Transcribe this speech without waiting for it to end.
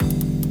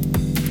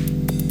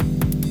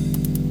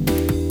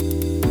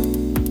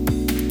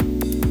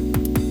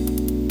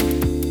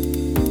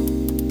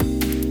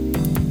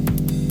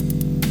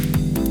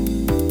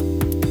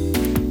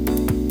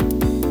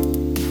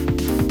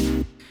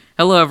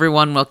Hello,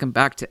 everyone. Welcome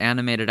back to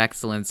Animated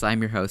Excellence. I'm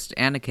your host,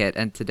 Anikit,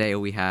 and today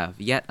we have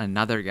yet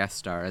another guest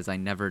star, as I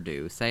never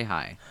do. Say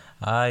hi.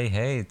 Hi,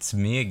 hey, it's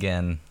me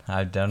again.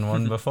 I've done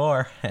one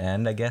before,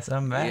 and I guess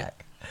I'm Yeah.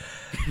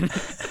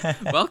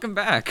 back. Welcome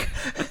back.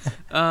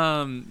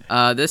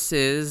 This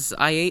is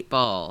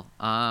I8Ball,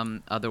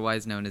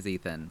 otherwise known as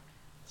Ethan.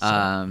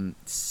 So,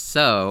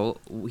 So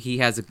he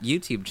has a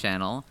YouTube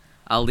channel.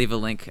 I'll leave a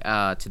link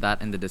to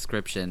that in the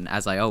description,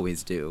 as I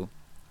always do.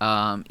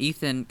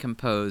 Ethan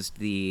composed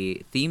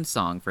the theme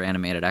song for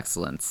Animated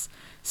Excellence.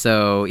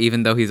 So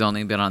even though he's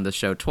only been on the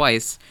show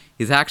twice,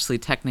 he's actually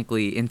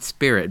technically in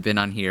spirit been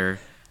on here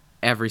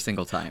every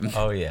single time.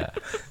 oh yeah.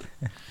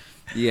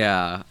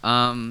 Yeah,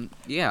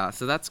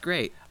 so that's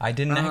great. I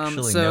didn't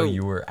actually know So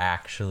you were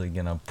actually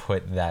gonna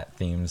put that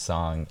theme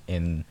song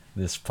in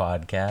this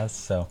podcast,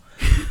 so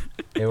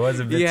it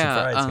was a bit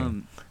yeah,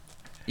 surprising.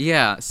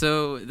 yeah,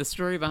 so the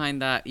story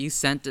behind that, you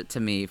sent it to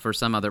me for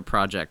some other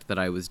project that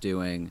I was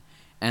doing.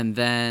 And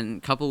then a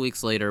couple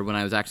weeks later, when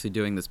I was actually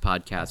doing this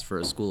podcast for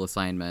a school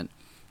assignment,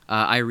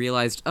 I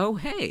realized, oh,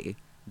 hey,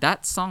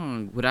 that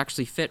song would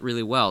actually fit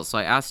really well. So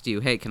I asked you,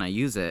 hey, can I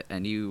use it?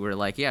 And you were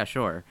like, yeah,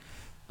 sure.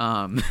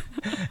 Um,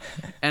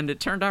 and it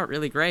turned out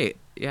really great.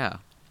 Yeah.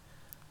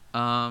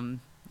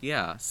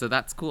 Yeah, so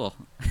that's cool.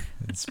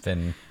 It's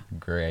been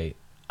great.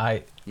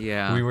 I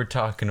Yeah. We were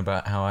talking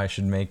about how I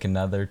should make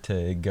another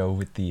to go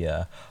with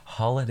the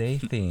holiday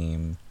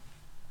theme.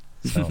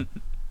 So,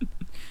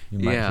 you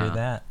might hear Yeah.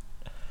 that.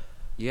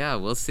 Yeah,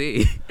 we'll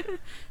see.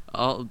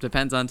 All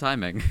depends on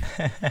timing.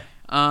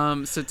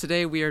 So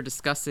today we are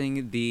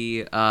discussing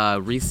the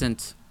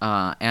recent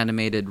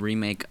animated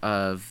remake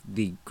of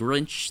The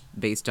Grinch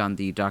based on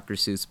the Dr.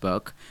 Seuss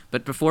book.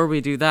 But before we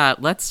do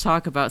that, let's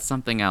talk about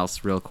something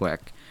else real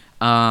quick.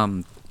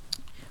 Um,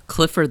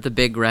 Clifford the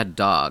Big Red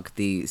Dog,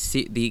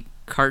 the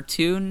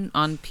cartoon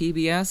on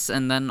PBS,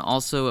 and then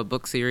also a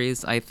book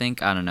series. I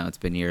think, I don't know. It's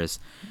been years.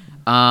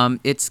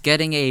 It's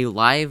getting a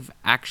live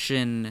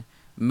action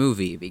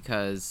movie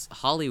because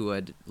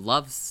Hollywood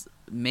loves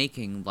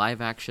making live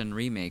action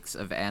remakes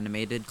of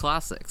animated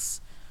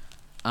classics.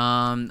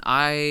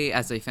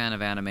 As a fan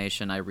of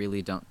animation, I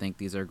really don't think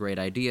these are great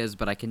ideas,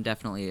 but I can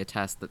definitely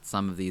attest that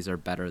some of these are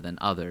better than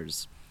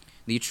others.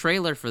 The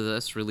trailer for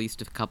this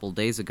released a couple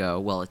days ago.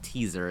 Well, a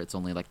teaser. It's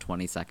only like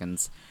 20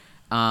 seconds.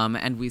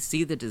 And we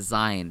see the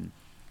design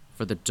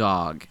for the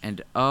dog,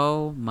 and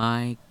oh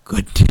my Yeah,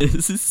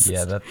 goodness.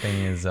 that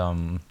thing is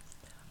a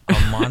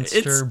It's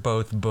monster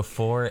both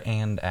before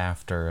and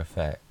after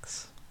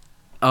effects.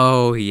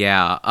 Oh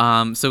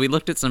yeah. So we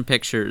looked at some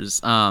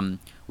pictures.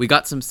 We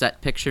got some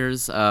set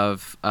pictures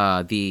of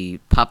the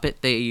puppet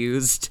they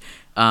used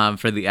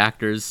for the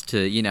actors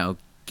to,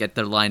 get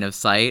their line of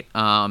sight.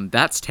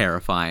 That's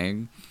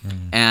terrifying.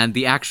 Mm. And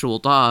the actual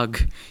dog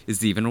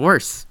is even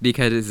worse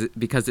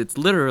because it's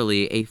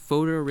literally a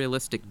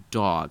photorealistic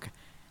dog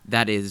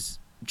that is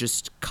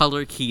just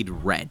color keyed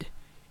red.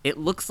 It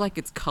looks like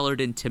it's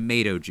colored in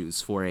tomato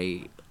juice for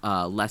a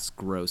less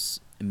gross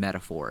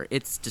metaphor.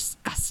 It's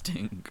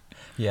disgusting.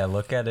 Yeah,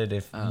 look at it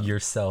if Um,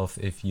 yourself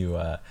if you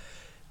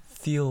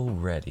feel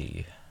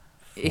ready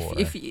if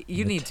for you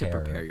the need to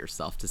prepare terror.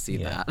 yourself to see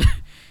Yeah. that.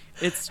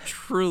 It's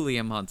truly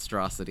a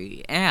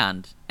monstrosity.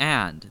 And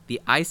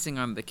the icing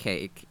on the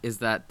cake is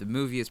that the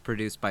movie is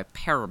produced by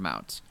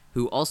Paramount,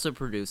 who also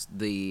produced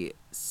the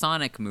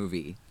Sonic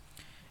movie,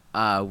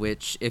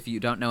 which, if you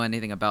don't know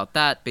anything about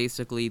that,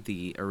 basically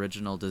the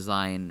original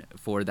design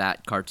for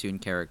that cartoon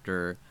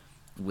character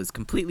was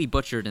completely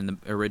butchered in the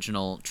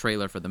original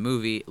trailer for the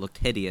movie. It looked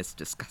hideous,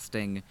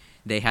 disgusting.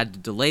 They had to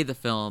delay the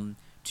film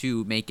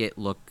to make it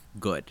look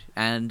good.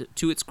 And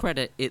to its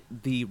credit,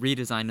 the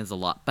redesign is a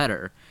lot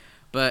better.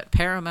 But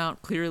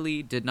Paramount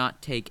clearly did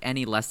not take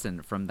any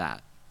lesson from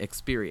that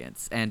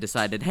experience and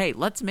decided, hey,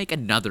 let's make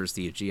another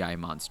CGI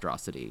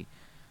monstrosity.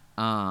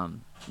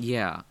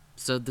 Yeah.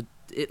 So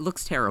it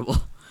looks terrible.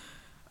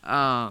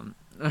 Um,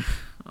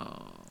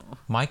 oh,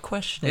 My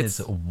question is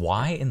it's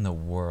why in the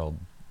world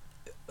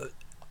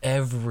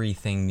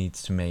everything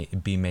needs to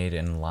be made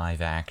in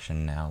live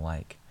action now?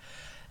 Like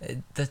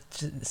that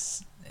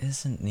just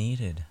isn't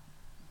needed.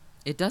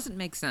 It doesn't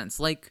make sense.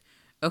 Like,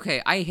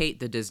 okay, I hate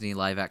the Disney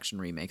live action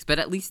remakes, but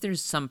at least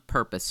there's some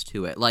purpose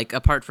to it. Like,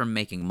 apart from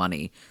making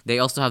money, they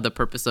also have the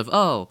purpose of,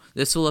 oh,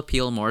 this will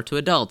appeal more to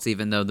adults,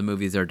 even though the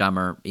movies are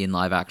dumber in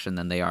live action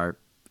than they are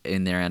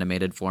in their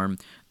animated form.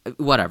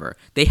 Whatever.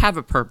 They have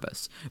a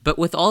purpose. But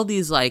with all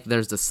these, like,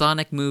 there's the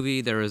Sonic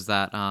movie, there was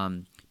that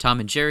Tom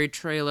and Jerry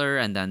trailer,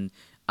 and then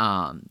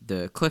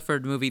the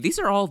Clifford movie. These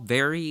are all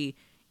very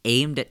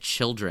aimed at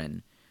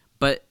children.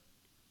 But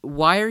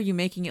why are you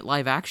making it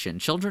live action?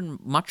 Children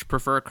much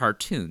prefer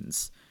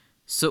cartoons.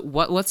 So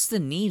what's the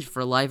need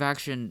for live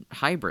action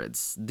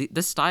hybrids?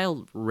 This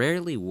style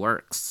rarely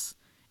works.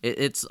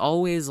 It's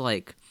always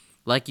like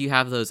you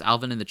have those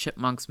Alvin and the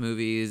Chipmunks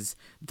movies,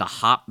 the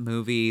Hop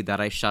movie that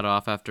I shut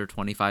off after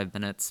 25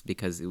 minutes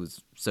because it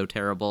was so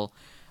terrible.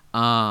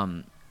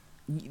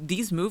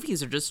 These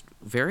movies are just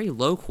very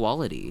low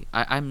quality.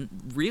 I'm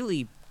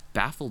really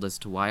baffled as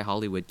to why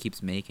Hollywood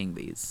keeps making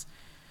these.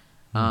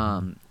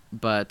 Hmm.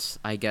 but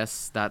I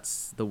guess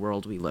that's the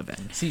world we live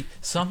in. See,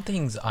 some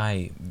things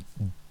I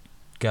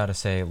gotta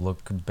say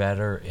look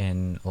better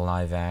in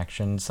live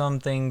action. Some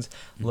things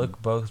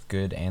look both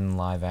good in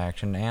live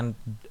action and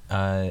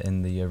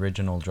in the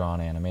original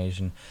drawn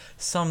animation.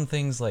 Some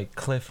things like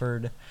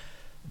Clifford,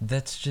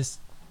 that's just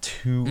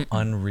too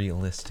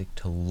unrealistic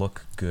to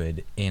look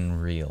good in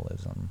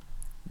realism.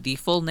 The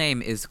full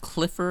name is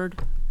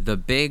Clifford the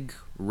Big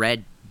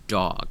Red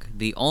Dog.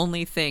 The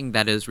only thing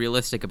that is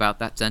realistic about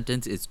that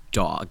sentence is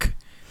dog.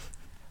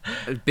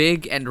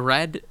 Big and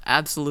red?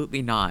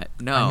 Absolutely not.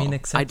 No. I mean, I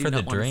except do for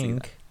the not wanna see that.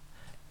 drink.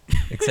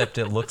 Except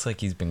it looks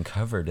like he's been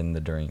covered in the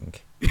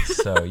drink.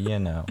 So, you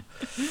know.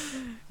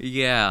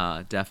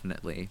 Yeah,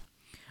 definitely.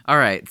 All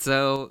right,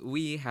 so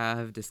we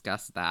have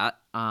discussed that.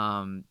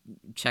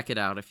 Check it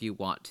out if you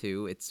want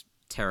to. It's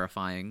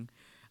terrifying.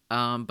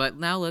 But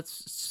now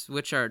let's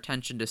switch our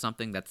attention to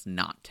something that's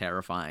not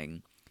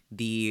terrifying.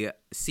 The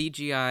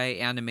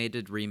CGI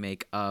animated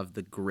remake of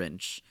The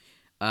Grinch.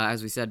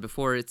 As we said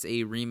before, it's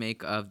a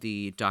remake of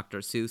the Dr.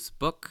 Seuss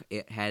book.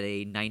 It had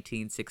a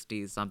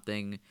 1960s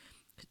something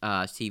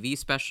TV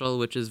special,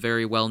 which is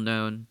very well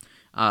known.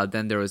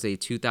 Then there was a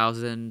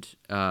 2000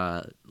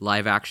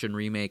 live action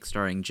remake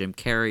starring Jim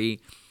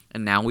Carrey,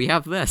 and now we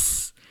have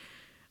this.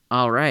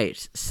 All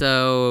right,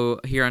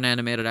 so here on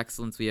Animated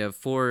Excellence, we have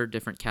 4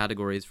 different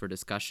categories for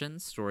discussion: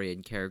 story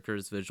and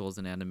characters, visuals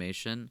and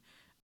animation,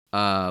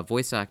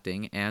 voice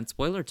acting, and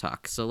spoiler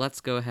talk. So let's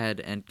go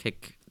ahead and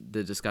kick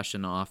the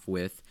discussion off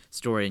with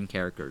story and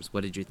characters.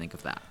 What did you think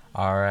of that?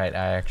 All right,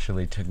 I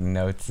actually took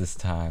notes this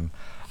time.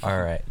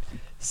 All right.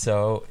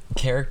 So,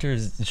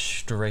 characters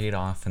straight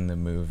off in the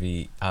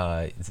movie,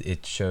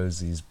 it shows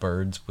these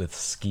birds with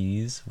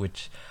skis,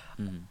 which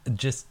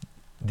just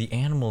the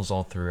animals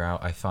all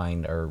throughout I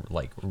find are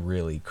like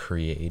really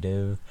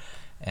creative,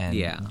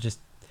 and just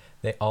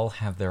they all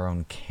have their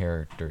own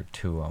character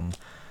to them.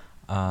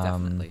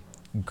 Definitely.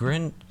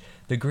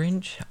 The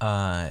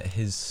Grinch,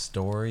 his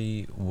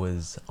story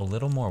was a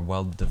little more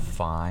well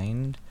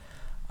defined.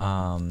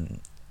 In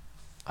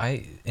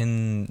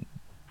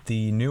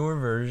the newer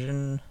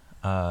version,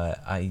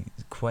 I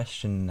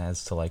question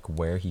as to like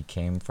where he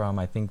came from.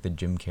 I think the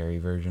Jim Carrey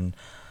version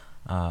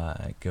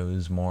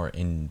goes more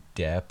in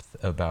depth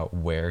about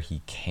where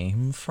he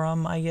came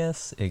from. I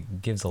guess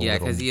it gives a little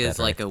because he is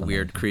better like a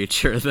weird explanation.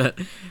 creature that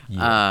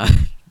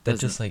That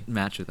doesn't just like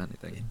match with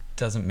anything. it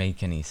doesn't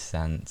make any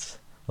sense.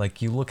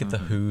 Like you look at the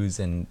Who's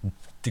and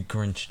the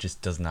Grinch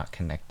just does not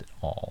connect at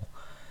all,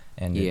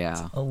 and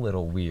it's a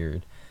little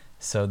weird.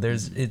 So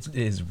it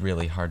is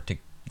really hard to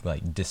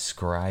like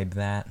describe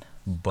that,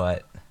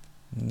 but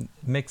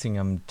mixing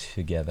them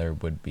together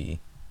would be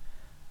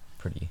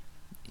pretty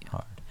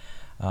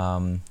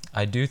hard.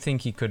 I do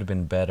think he could have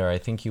been better. I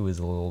think he was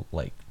a little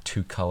like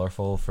too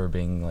colorful for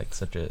being like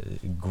such a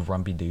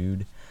grumpy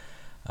dude.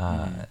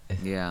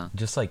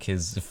 Just like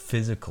his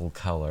physical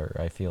color,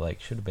 I feel like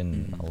should have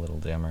been a little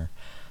dimmer.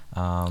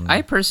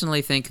 I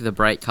personally think the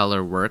bright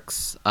color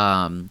works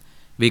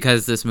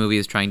because this movie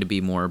is trying to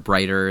be more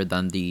brighter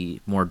than the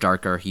more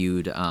darker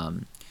hued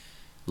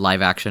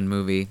live action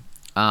movie.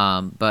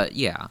 But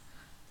yeah,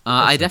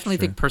 I definitely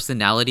think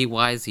personality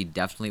wise, he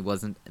definitely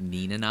wasn't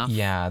mean enough.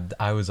 Yeah,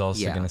 I was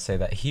also gonna say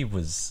that he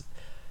was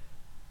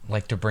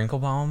like to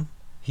Brinklebaum.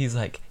 He's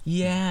like,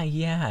 yeah,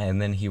 and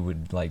then he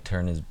would like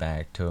turn his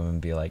back to him and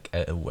be like,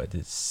 "What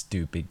this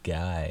stupid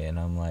guy?" And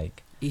I'm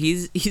like,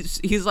 he's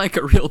like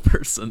a real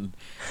person,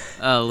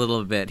 a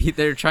little bit.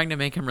 They're trying to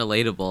make him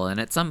relatable,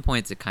 and at some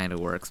points it kind of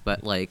works.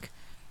 But like,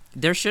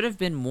 there should have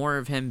been more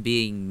of him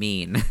being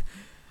mean.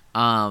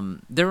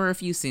 There were a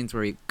few scenes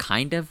where he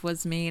kind of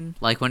was mean,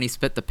 like when he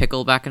spit the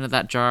pickle back into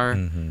that jar.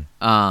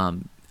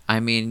 I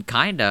mean,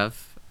 kind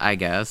of, I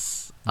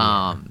guess.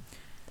 I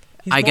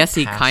guess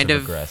he kind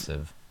of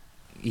aggressive.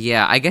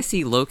 Yeah, I guess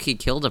he low-key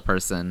killed a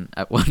person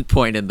at one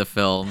point in the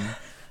film,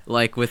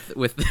 like with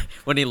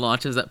when he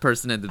launches that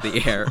person into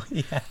the air.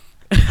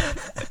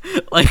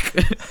 Like,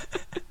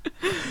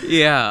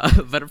 yeah.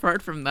 But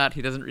apart from that,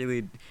 he doesn't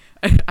really.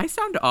 I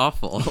sound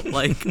awful.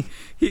 Like,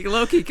 he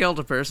low-key killed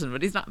a person,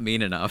 but he's not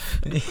mean enough.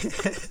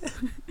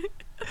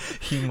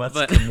 He must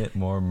commit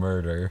more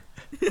murder.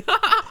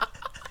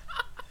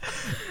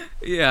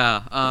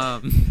 Yeah.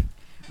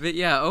 But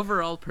yeah,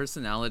 overall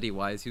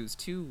personality-wise, he was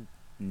too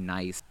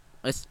nice.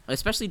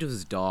 Especially to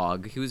his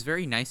dog. He was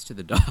very nice to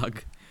the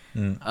dog.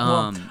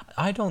 Well,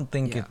 I don't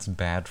think it's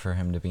bad for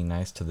him to be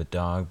nice to the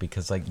dog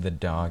because like the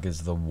dog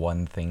is the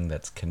one thing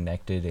that's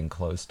connected and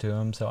close to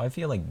him. So I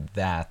feel like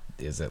that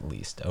is at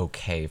least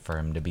okay for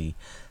him to be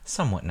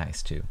somewhat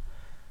nice to.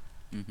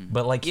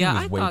 But like he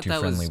was way too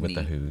friendly with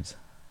the Who's.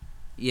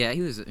 Yeah,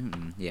 he was.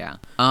 Yeah.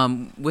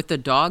 With the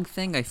dog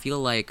thing, I feel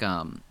like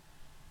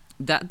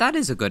that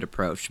is a good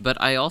approach.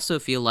 But I also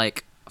feel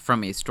like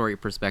from a story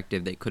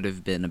perspective, they could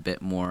have been a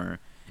bit more.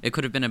 It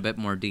could have been a bit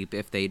more deep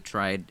if they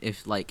tried.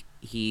 If like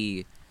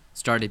he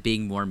started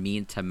being more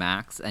mean to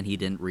Max and he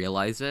didn't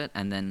realize it,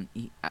 and then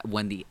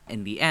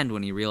in the end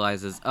when he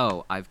realizes,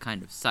 I've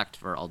kind of sucked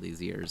for all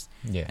these years,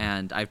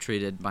 and I've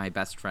treated my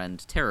best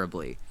friend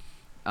terribly.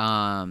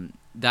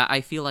 That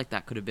I feel like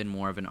that could have been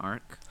more of an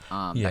arc.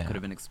 That could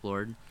have been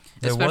explored,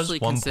 there especially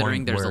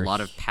considering there's a where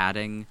lot of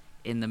padding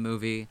in the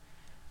movie.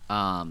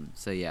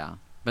 So yeah,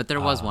 but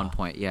there was one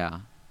point,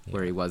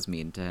 where he was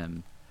mean to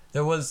him.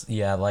 There was,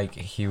 like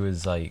he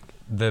was like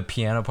the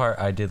piano part.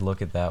 I did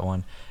look at that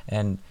one,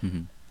 and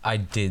I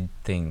did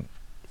think,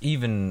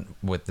 even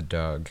with the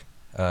dog,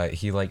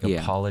 he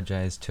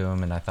apologized to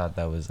him, and I thought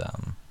that was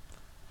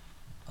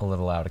a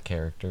little out of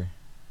character.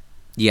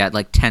 Yeah,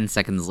 like 10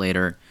 seconds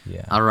later.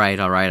 Yeah. All right,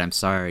 I'm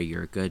sorry.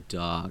 You're a good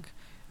dog.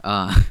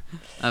 I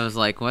was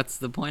like, what's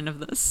the point of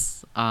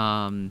this?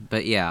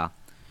 But yeah.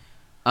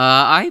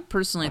 I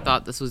personally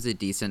thought this was a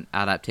decent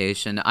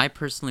adaptation. I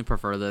personally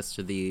prefer this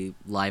to the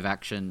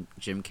live-action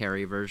Jim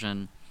Carrey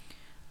version.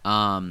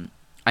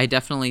 I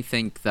definitely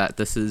think that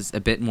this is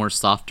a bit more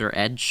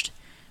softer-edged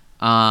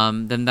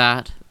than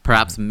that.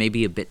 Perhaps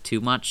maybe a bit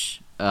too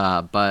much.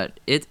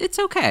 But it's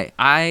okay.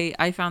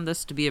 I found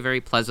this to be a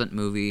very pleasant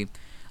movie.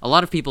 A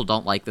lot of people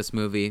don't like this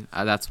movie.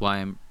 That's why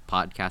I'm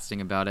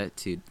podcasting about it,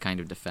 to kind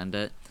of defend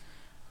it.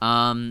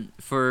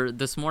 For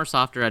this more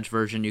softer edge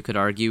version, you could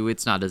argue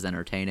it's not as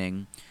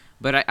entertaining.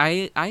 But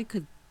I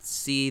could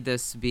see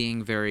this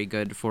being very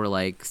good for,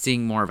 like,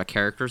 seeing more of a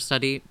character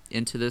study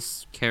into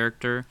this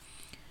character.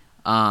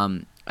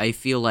 I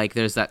feel like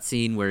there's that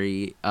scene where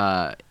he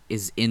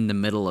is in the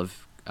middle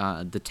of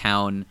the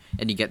town,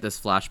 and you get this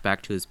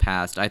flashback to his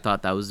past. I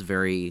thought that was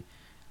very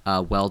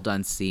well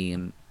done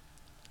scene.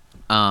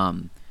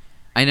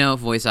 I know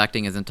voice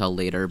acting isn't until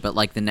later, but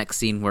like the next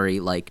scene where he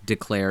like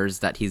declares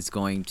that he's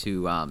going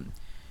to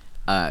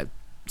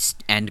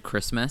end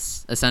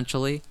Christmas,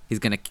 essentially. He's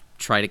going to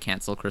try to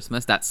cancel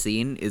Christmas. That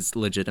scene is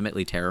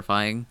legitimately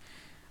terrifying.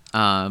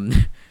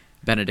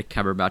 Benedict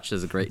Cumberbatch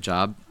does a great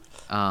job.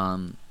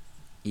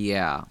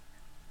 Yeah,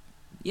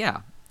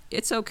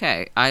 it's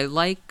okay.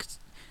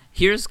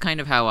 Here's kind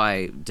of how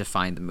I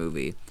define the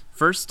movie.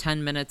 First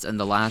 10 minutes and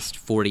the last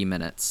 40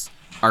 minutes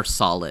are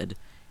solid.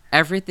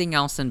 Everything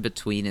else in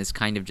between is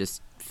kind of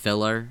just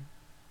filler.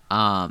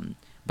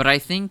 But I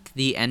think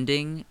the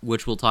ending,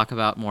 which we'll talk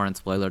about more in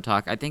spoiler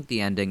talk, I think the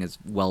ending is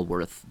well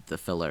worth the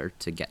filler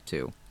to get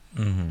to.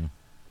 Mm-hmm.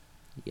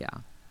 Yeah.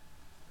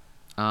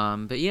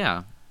 But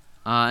yeah.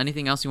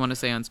 Anything else you want to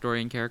say on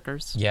story and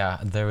characters? Yeah,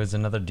 there was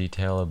another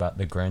detail about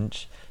the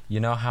Grinch. You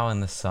know how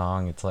in the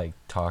song it's like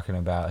talking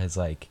about his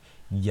like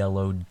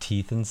yellowed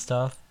teeth and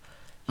stuff?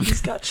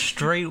 He's got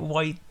straight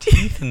white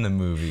teeth in the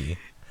movie.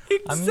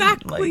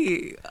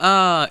 Exactly.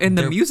 I mean, in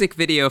the music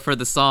video for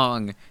the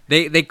song,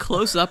 they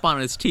close up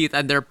on his teeth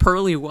and they're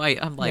pearly white.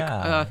 I'm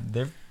like,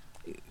 they're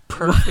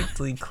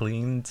perfectly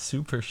clean,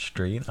 super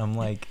straight. I'm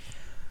like,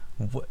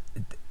 what?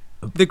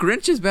 The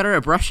Grinch is better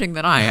at brushing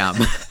than I am.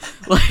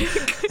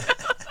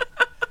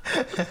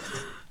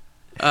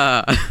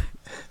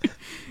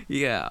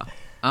 Yeah.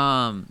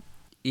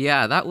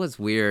 Yeah, that was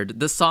weird.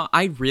 The song,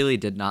 I really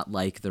did not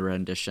like the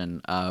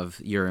rendition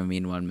of "You're a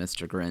Mean One,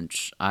 Mr.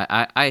 Grinch."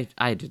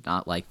 I did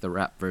not like the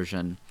rap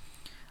version.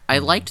 I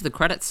liked the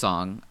credits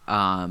song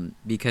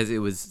because it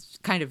was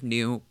kind of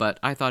new, but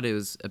I thought it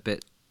was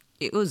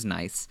it was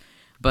nice.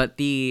 But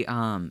the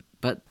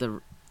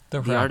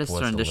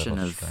artist's rendition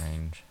of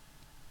strange.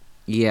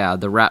 Yeah,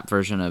 the rap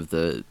version of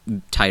the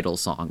title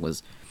song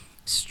was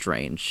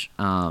strange.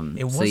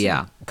 It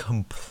wasn't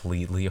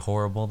completely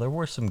horrible. There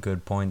were some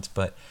good points,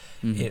 but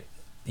it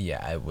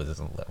was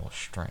a little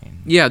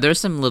strange. Yeah, there's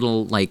some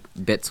little like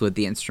bits with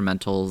the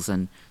instrumentals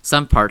and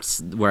some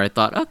parts where I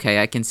thought,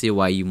 okay, I can see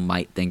why you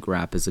might think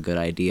rap is a good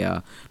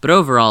idea, but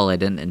overall I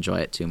didn't enjoy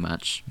it too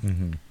much.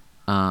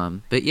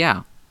 But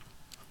yeah.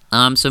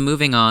 So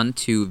moving on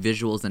to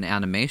visuals and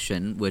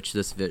animation, which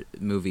this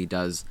movie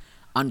does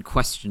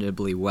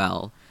unquestionably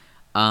well.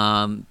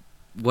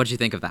 What'd you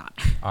think of that?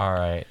 All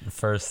right.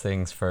 First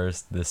things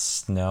first, the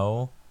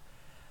snow.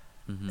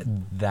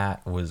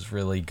 That was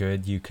really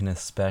good. You can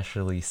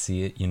especially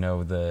see it,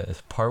 the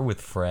part with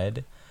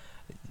Fred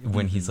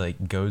when he's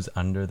like goes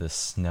under the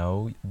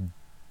snow.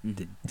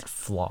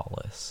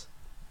 Flawless.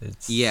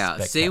 It's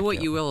say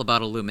what you will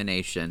about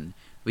Illumination,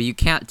 but you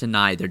can't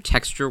deny their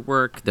texture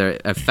work, their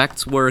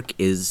effects work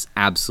is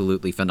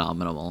absolutely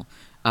phenomenal.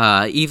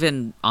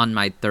 Even on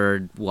my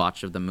third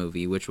watch of the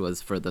movie, which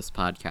was for this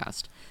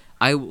podcast,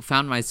 I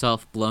found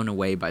myself blown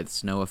away by the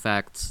snow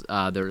effects.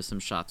 There were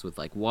some shots with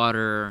like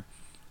water,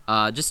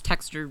 just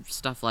texture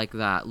stuff like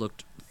that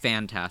looked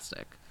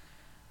fantastic.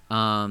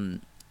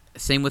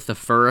 Same with the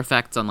fur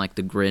effects on like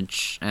the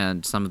Grinch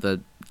and some of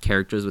the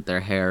characters with their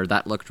hair.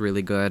 That looked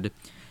really good.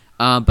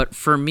 But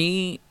for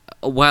me,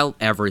 while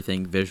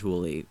everything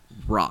visually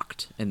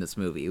rocked in this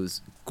movie, it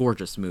was a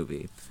gorgeous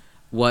movie.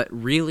 What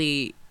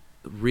really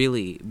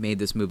made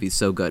this movie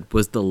so good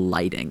was the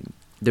lighting.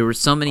 There were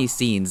so many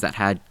scenes that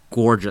had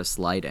gorgeous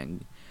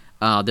lighting.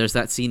 There's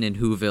that scene in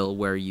Whoville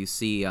where you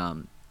see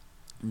they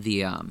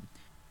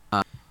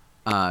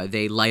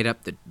light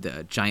up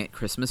the giant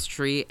Christmas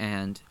tree,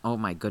 and oh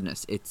my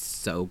goodness, it's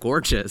so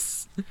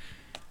gorgeous.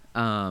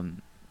 I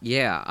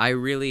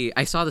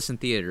saw this in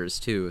theaters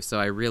too, so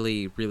I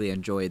really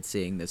enjoyed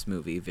seeing this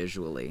movie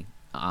visually.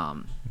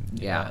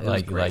 Yeah, it was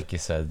like great. like you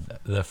said,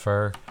 the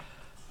fur,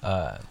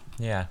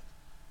 yeah,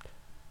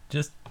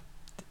 just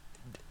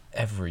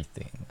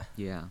everything.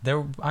 Yeah. There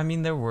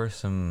were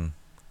some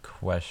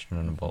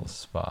questionable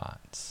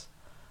spots.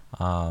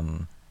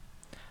 Um,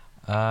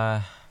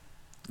 uh,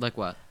 Like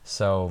what?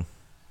 so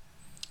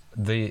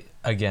the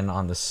again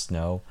on the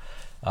snow,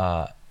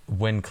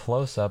 when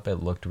close up it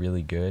looked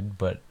really good,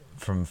 but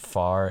from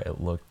far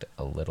it looked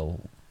a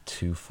little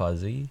too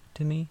fuzzy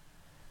to me.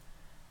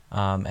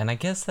 And I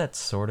guess that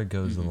sort of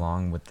goes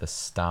along with the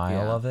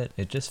style Yeah. of it.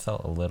 It just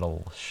felt a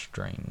little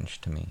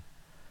strange to me.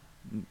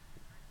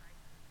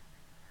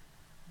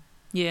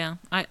 Yeah,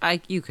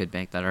 you could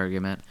make that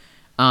argument.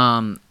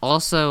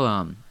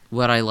 Also,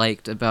 what I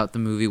liked about the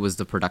movie was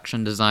the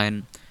production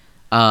design.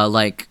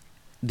 Like,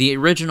 the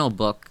original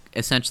book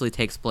essentially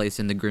takes place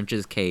in the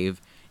Grinch's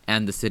cave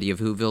and the city of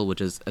Whoville,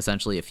 which is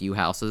essentially a few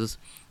houses.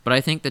 But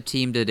I think the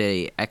team did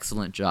a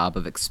excellent job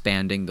of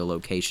expanding the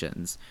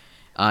locations.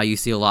 You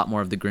see a lot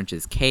more of the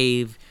Grinch's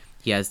cave.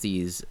 He has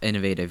these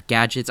innovative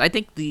gadgets. I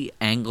think the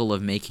angle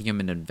of making him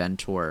an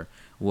inventor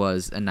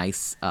was a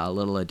nice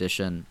little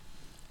addition.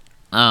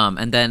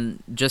 And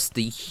then just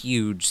the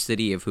huge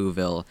city of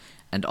Whoville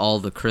and all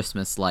the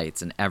Christmas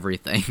lights and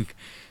everything.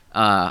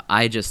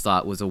 I just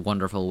thought was a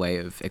wonderful way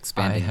of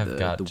expanding I have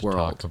got the to world.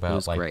 talk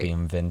about like great. the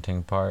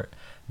inventing part.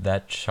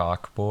 That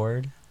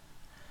chalkboard.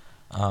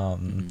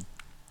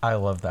 I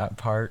love that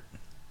part.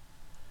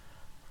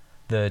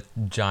 The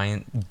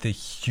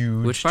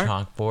huge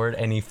chalkboard,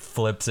 and he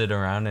flips it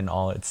around, and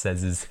all it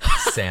says is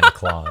Santa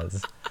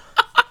Claus.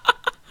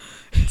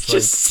 It's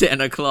just like,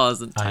 Santa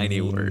Claus in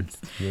tiny words.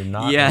 You're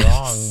not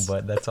wrong,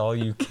 but that's all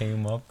you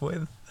came up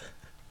with.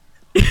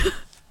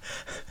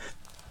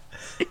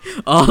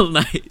 All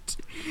night.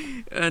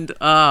 And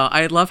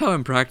I love how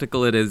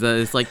impractical it is.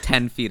 It's like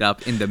 10 feet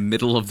up in the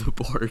middle of the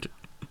board.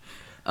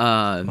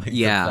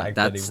 Yeah,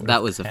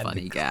 that was a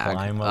funny gag.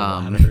 Climb a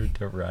ladder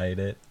to ride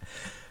it.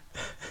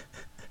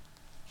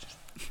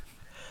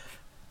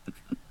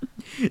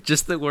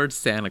 Just the word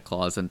Santa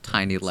Claus in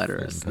tiny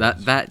letters.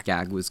 That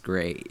gag was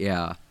great.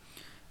 Yeah.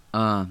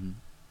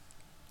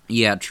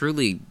 Yeah,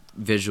 truly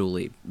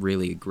visually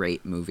really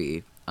great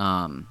movie.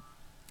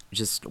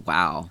 Just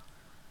wow.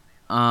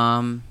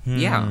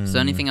 Yeah. So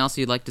anything else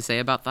you'd like to say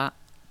about that?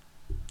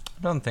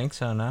 I don't think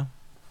so, no.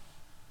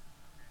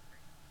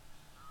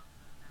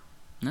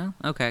 No?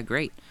 Okay,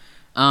 great.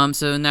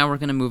 So now we're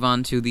going to move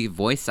on to the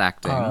voice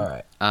acting.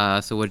 All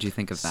right. So what did you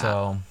think of that?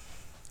 So,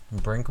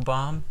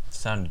 Brinkbaum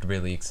sounded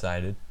really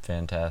excited.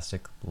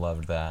 Fantastic.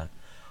 Loved that.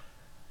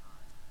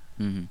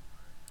 Mm-hmm.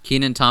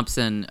 Kenan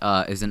Thompson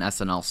is an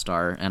SNL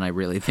star, and I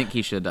really think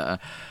he should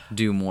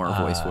do more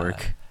voice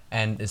work.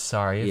 And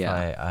sorry if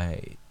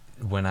I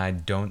when I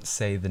don't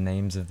say the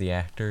names of the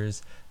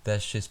actors,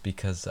 that's just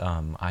because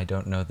I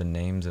don't know the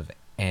names of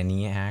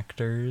any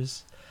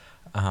actors.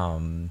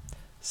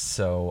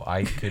 So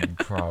I could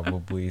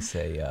probably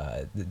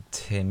say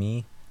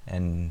Timmy,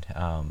 and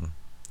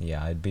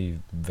yeah, I'd be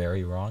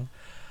very wrong.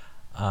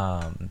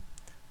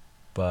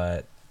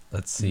 But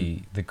let's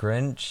see, The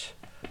Grinch.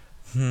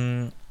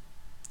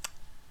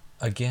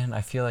 Again, I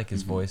feel like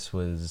his voice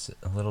was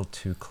a little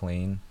too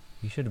clean.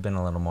 He should have been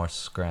a little more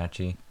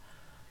scratchy.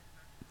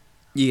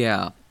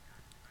 Yeah.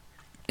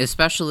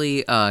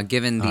 Especially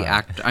given the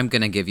actor. I'm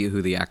going to give you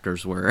who the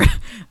actors were.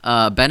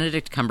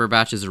 Benedict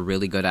Cumberbatch is a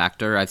really good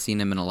actor. I've seen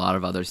him in a lot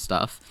of other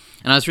stuff.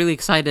 And I was really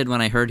excited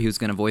when I heard he was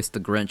going to voice the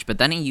Grinch. But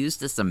then he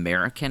used this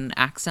American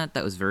accent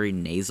that was very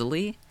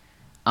nasally.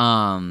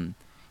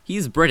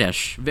 He's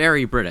British.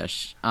 Very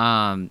British.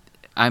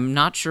 I'm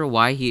not sure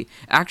why he...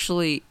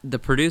 Actually, the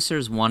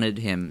producers wanted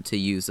him to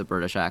use a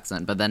British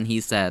accent. But then he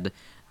said...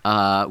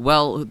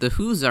 well, the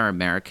Who's are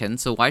American,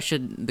 so why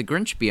should the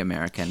Grinch be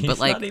American? He's but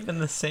like, not even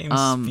the same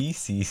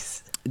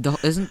species.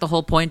 Isn't the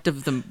whole point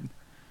of them?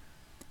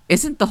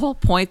 Isn't the whole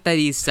point that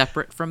he's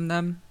separate from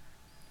them?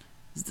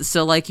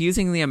 So like,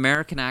 using the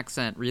American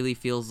accent really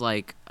feels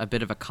like a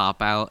bit of a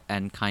cop out,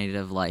 and kind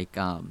of like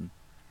of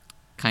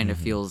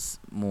feels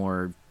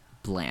more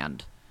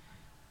bland.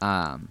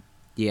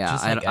 Yeah,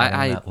 like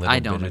I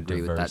don't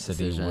agree with that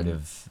decision. Would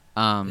have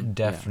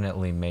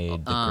definitely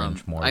made the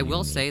Grinch more. I will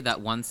unique. say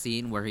that one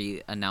scene where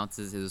he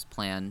announces his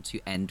plan to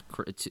end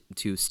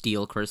to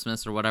steal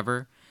Christmas or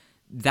whatever,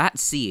 that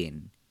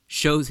scene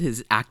shows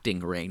his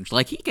acting range.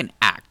 Like, he can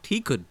act.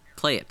 He could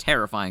play a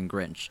terrifying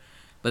Grinch,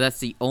 but that's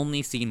the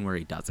only scene where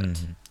he does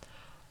it.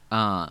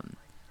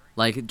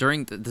 Like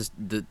during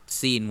the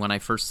scene when I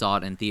first saw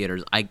it in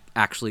theaters, I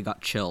actually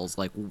got chills.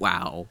 Like,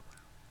 wow,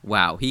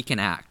 he can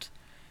act.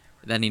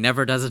 Then he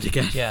never does it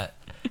again. Yeah.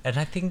 And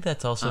I think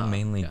that's also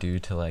mainly due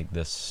to like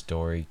the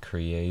story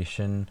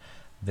creation.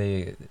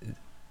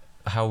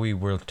 How we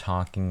were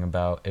talking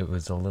about, it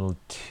was a little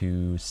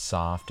too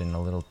soft and a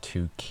little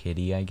too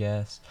kiddie, I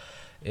guess.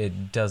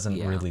 It doesn't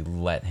really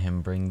let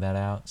him bring that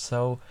out.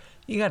 So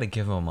you got to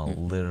give him a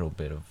little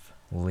bit of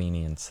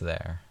lenience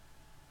there.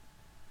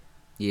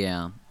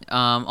 Yeah.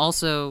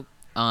 Also,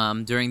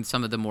 during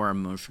some of the more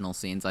emotional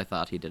scenes, I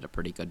thought he did a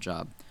pretty good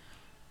job.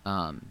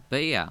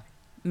 But yeah,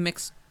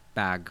 mixed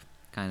bag.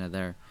 kind of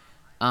there.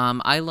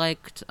 I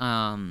liked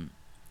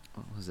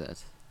what was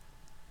it?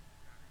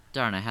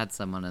 Darn, I had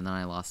someone and then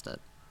I lost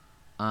it.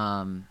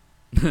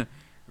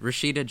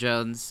 Rashida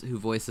Jones, who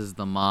voices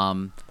the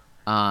mom,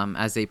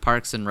 as a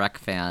Parks and Rec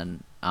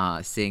fan,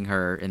 seeing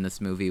her in this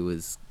movie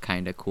was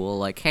kind of cool.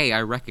 Like, hey,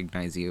 I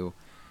recognize you.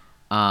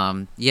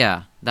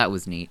 Yeah, that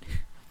was neat.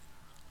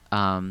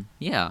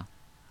 Yeah,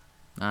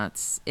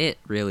 that's it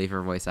really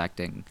for voice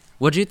acting.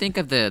 What'd you think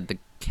of the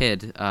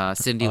kid,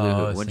 Cindy Lou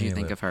Who? What'd you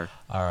think of her?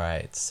 All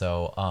right,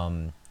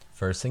 so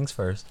first things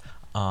first.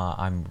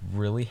 I'm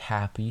really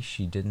happy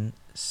she didn't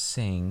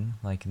sing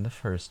like in the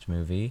first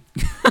movie.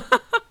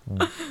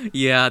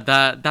 Yeah,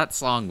 that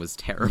song was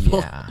terrible.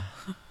 Yeah.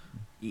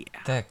 Yeah.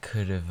 That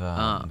could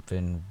have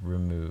been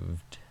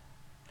removed.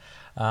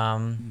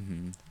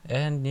 And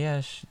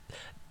yeah,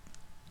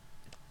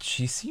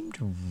 she seemed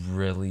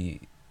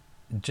really,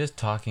 just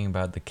talking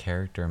about the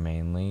character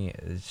mainly,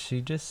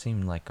 she just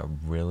seemed like a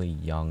really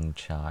young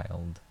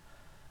child.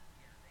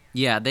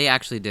 Yeah, they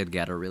actually did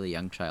get a really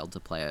young child to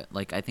play it.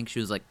 Like, I think she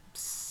was like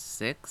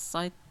 6,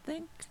 I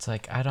think. It's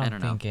like, I don't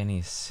think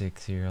any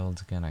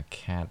 6-year-old's gonna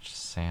catch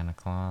Santa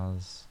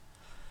Claus.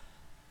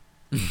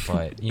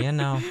 But, you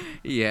know,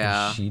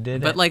 yeah, she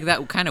did but it. Like,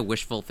 that kind of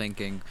wishful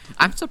thinking.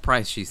 I'm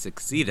surprised she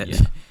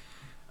succeeded.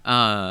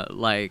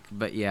 Yeah.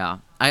 But yeah.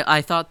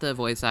 I thought the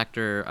voice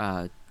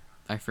actor,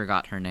 I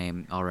forgot her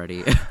name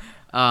already.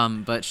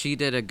 But she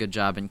did a good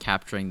job in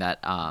capturing that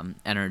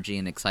energy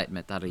and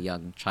excitement that a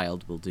young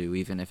child will do,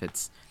 even if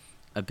it's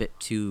a bit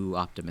too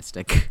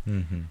optimistic.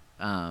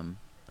 Mm-hmm.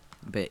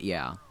 But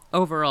yeah,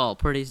 overall,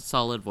 pretty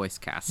solid voice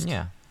cast.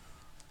 Yeah.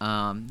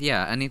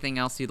 Yeah. Anything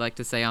else you'd like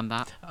to say on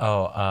that?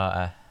 Oh,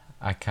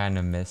 I kind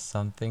of missed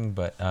something,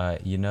 but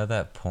you know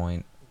that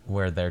point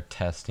where they're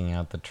testing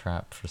out the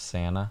trap for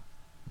Santa?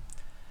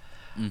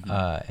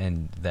 Mm-hmm.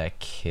 And that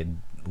kid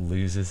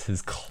loses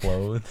his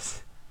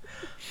clothes?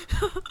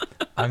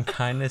 I'm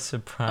kind of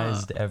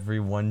surprised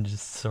everyone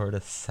just sort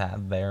of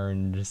sat there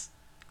and just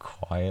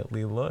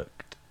quietly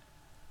looked.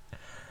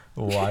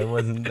 Why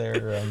wasn't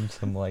there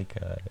some like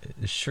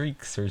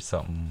shrieks or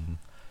something?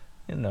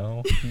 You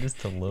know,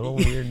 just a little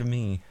weird to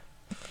me.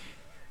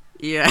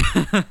 Yeah.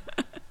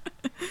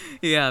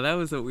 Yeah, that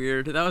was a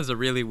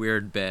really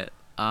weird bit.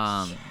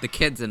 The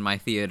kids in my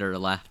theater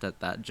laughed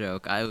at that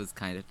joke. I was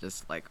kind of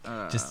just like,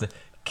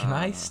 can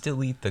I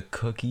still eat the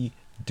cookie?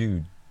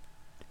 Dude,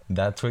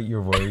 that's what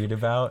you're worried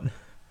about?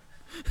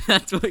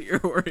 That's what you're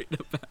worried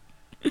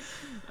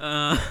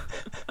about.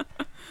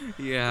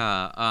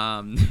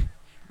 Yeah,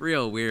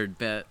 real weird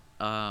bit.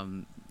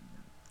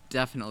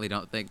 Definitely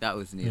don't think that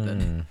was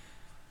needed.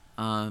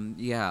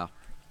 Yeah.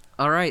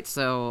 All right,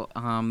 so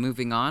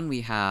moving on,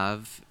 we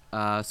have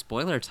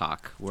spoiler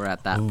talk. We're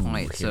at that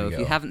point. So if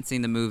you haven't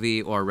seen the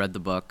movie or read the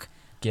book,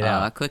 get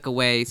out. Click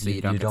away so you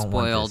don't get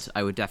spoiled.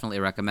 I would definitely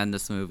recommend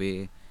this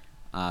movie.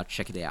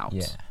 Check it out.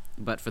 Yeah.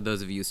 But for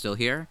those of you still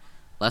here,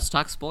 let's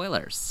talk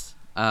spoilers.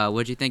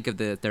 What'd you think of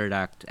the third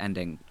act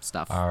ending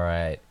stuff? All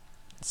right.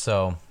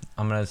 So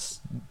I'm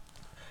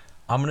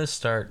gonna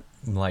start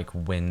like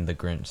when the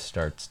Grinch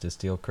starts to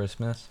steal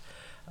Christmas.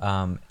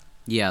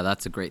 Yeah,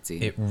 that's a great scene.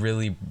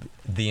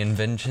 The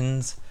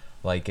inventions,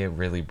 like, it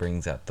really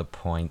brings out the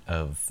point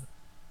of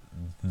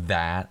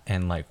that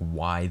and like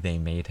why they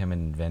made him an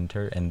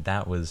inventor, and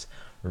that was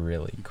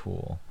really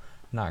cool.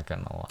 Not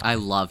gonna lie. I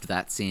loved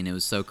that scene. It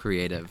was so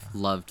creative.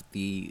 Loved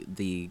the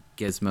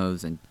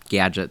gizmos and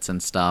gadgets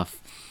and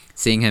stuff.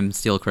 Seeing him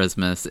steal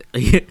Christmas,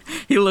 he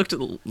looked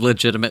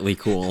legitimately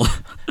cool.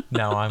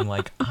 Now I'm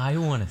like, I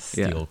want to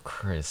steal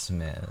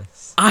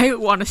Christmas. I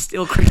want to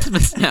steal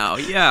Christmas now.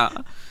 Yeah.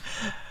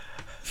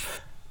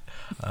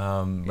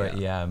 But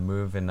yeah,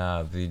 moving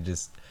up, he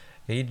just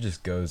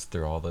goes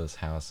through all those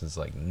houses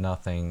like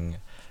nothing.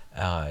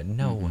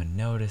 No one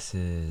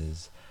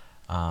notices.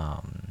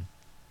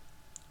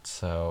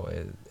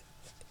 So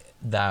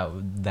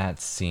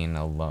that scene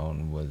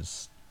alone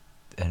was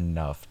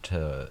enough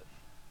to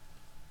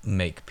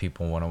make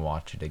people want to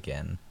watch it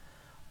again.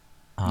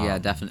 Yeah,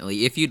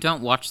 definitely. If you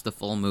don't watch the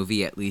full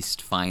movie, at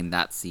least find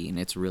that scene.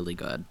 It's really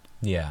good.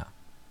 Yeah.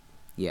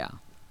 Yeah.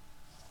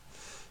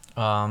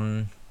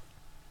 And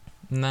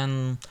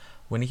then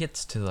when he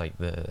gets to like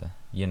the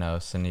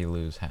Cindy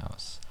Lou's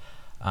house,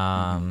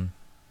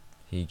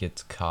 he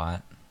gets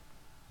caught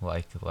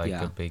like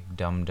a big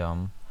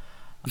dum-dum.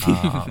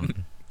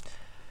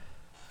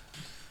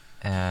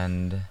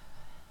 And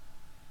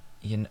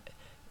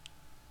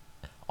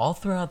all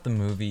throughout the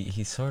movie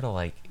he sort of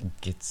like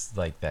gets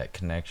like that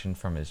connection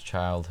from his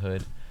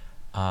childhood.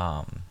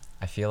 I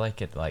feel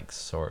like it like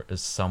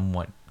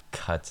somewhat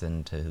cuts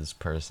into his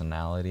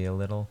personality a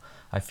little.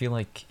 I feel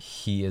like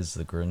he as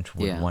the Grinch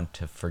would want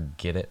to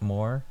forget it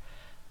more,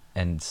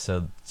 and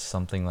so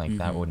something like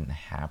that wouldn't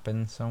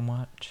happen so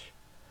much.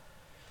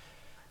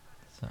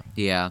 So.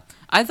 Yeah,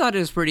 I thought it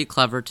was pretty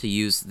clever to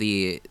use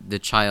the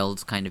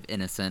child's kind of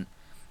innocent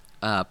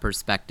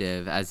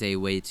perspective as a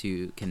way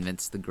to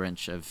convince the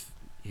Grinch of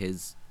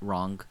his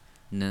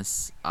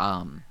wrongness.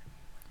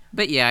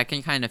 But yeah, I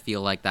can kind of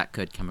feel like that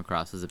could come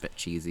across as a bit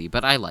cheesy,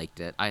 but I liked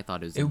it. I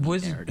thought it was it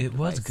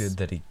was good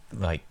that he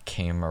like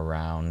came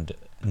around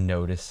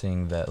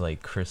noticing that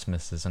like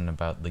Christmas isn't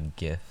about the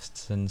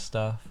gifts and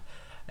stuff.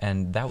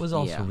 And that was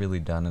also really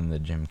done in the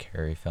Jim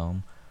Carrey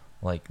film.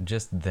 Like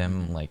just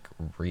them like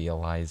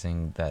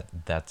realizing that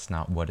that's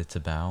not what it's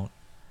about.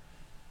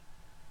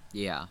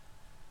 Yeah.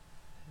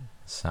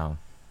 So,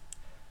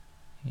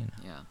 you know.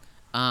 Yeah.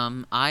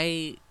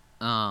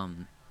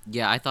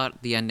 I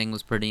thought the ending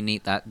was pretty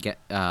neat.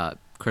 That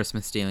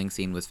Christmas stealing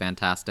scene was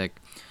fantastic.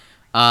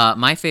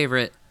 My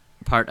favorite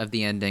part of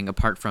the ending,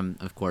 apart from,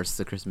 of course,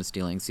 the Christmas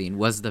stealing scene,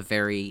 was the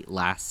very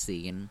last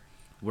scene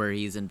where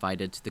he's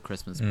invited to the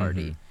Christmas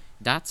party.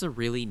 That's a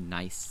really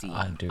nice scene.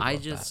 I do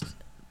love that.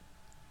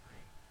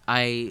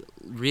 I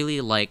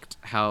really liked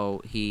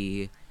how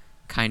he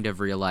kind of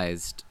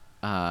realized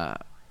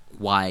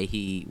why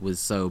he was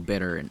so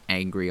bitter and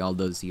angry all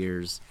those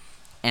years.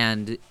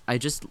 And I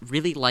just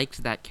really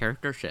liked that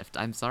character shift.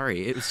 I'm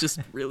sorry. It was just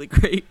really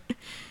great.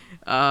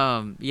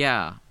 I've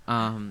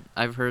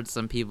heard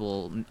some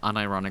people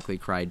unironically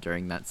cried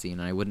during that scene,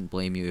 and I wouldn't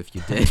blame you if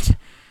you did.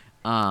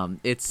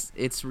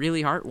 It's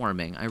really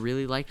heartwarming. I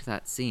really liked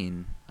that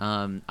scene.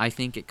 I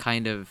think it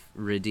kind of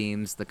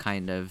redeems the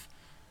kind of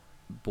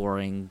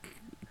boring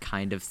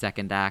kind of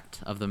second act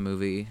of the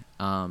movie.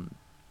 But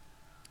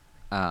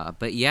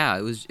yeah,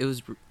 it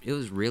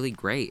was really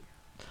great.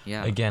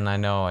 Yeah. Again, I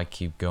know I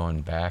keep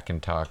going back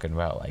and talking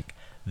about like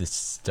this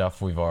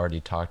stuff we've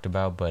already talked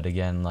about, but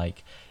again,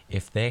 like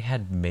if they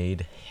had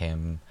made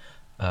him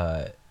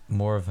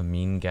more of a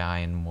mean guy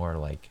and more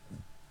like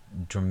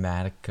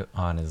dramatic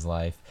on his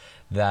life,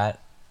 that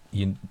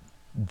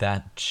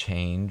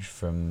change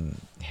from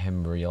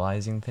him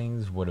realizing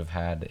things would have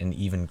had an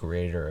even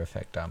greater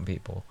effect on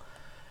people.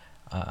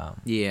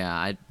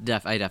 I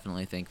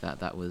definitely think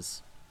that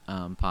was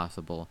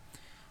possible.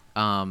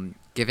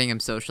 Giving him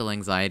social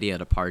anxiety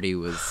at a party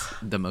was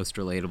the most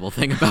relatable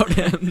thing about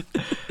him.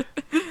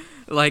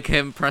 Like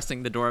him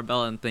pressing the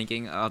doorbell and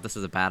thinking, "Oh, this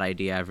is a bad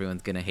idea.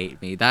 Everyone's gonna hate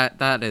me."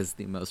 That is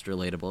the most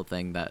relatable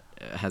thing that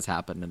has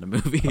happened in a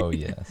movie. Oh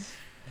yes.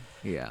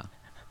 Yeah.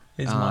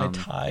 Is my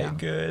tie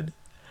good?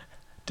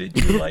 Did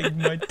you like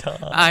my tie?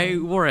 I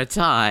wore a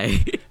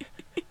tie.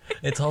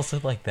 It's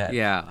also like that.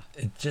 Yeah.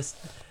 It just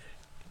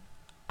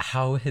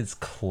how his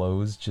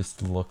clothes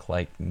just look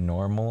like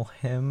normal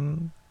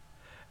him.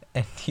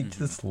 And he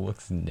just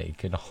looks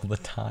naked all the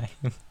time.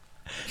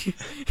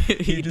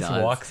 he just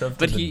walks up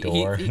to the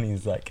door and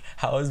he's like,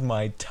 "How is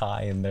my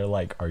tie?" And they're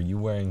like, "Are you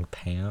wearing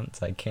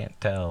pants? I can't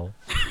tell."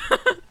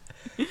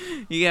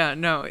 Yeah,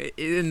 no.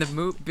 In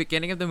the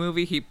beginning of the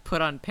movie, he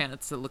put on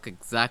pants that look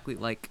exactly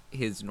like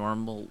his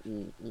normal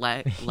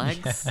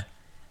legs.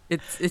 Yeah.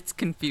 It's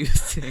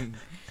confusing,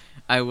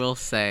 I will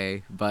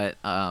say. But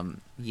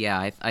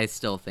I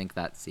still think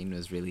that scene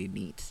was really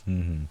neat.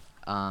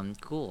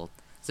 Cool.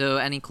 So,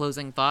 any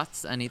closing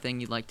thoughts? Anything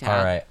you'd like to add?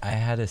 All right, I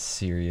had a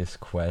serious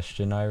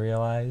question, I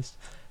realized.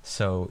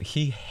 So,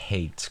 he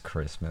hates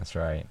Christmas,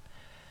 right?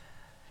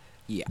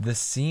 Yeah. The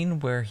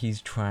scene where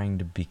he's trying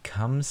to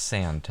become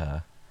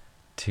Santa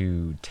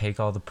to take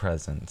all the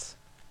presents,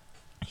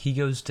 he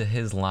goes to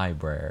his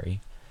library,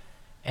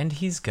 and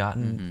he's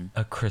gotten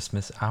a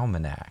Christmas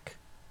almanac.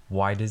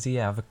 Why does he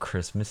have a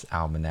Christmas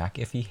almanac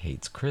if he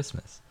hates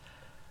Christmas?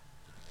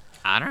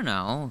 I don't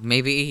know.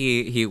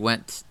 Maybe he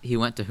went to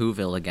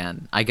Whoville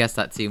again. I guess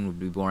that scene would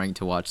be boring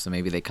to watch, so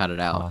maybe they cut it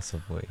out.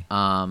 Possibly.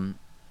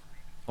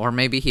 Or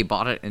maybe he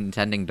bought it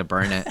intending to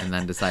burn it and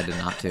then decided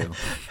not to.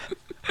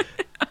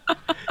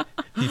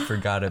 He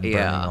forgot it burning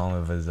all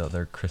of his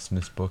other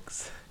Christmas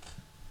books.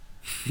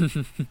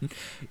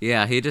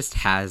 Yeah, he just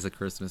has a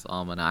Christmas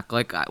almanac.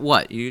 Like,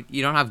 what? You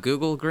don't have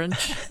Google,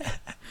 Grinch?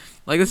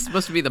 Like, this is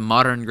supposed to be the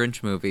modern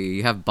Grinch movie.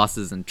 You have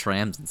buses and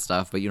trams and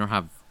stuff, but you don't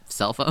have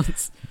cell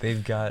phones.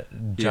 They've got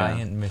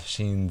giant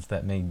machines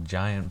that make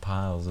giant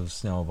piles of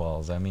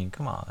snowballs. I mean,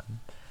 come on.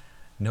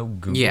 No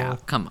Google. Yeah,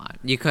 come on.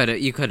 You could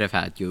have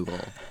had Google.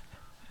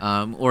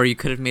 Or you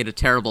could have made a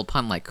terrible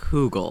pun like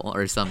Hoogle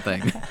or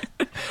something.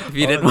 If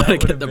you didn't want to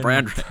get the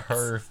brand right.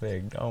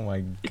 Perfect. Oh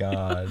my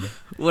god.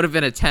 Would have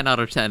been a 10 out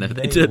of 10 if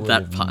they did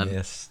that pun.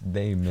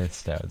 They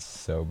missed out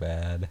so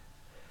bad.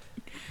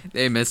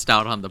 They missed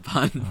out on the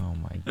pun. Oh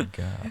my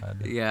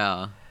god.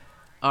 Yeah.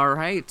 All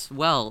right.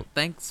 Well,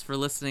 thanks for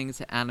listening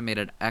to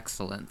Animated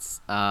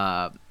Excellence.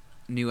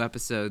 New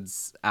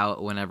episodes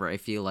out whenever I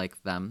feel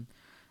like them.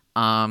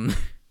 All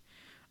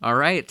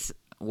right.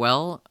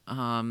 Well,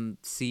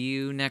 see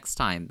you next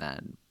time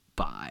then.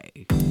 Bye.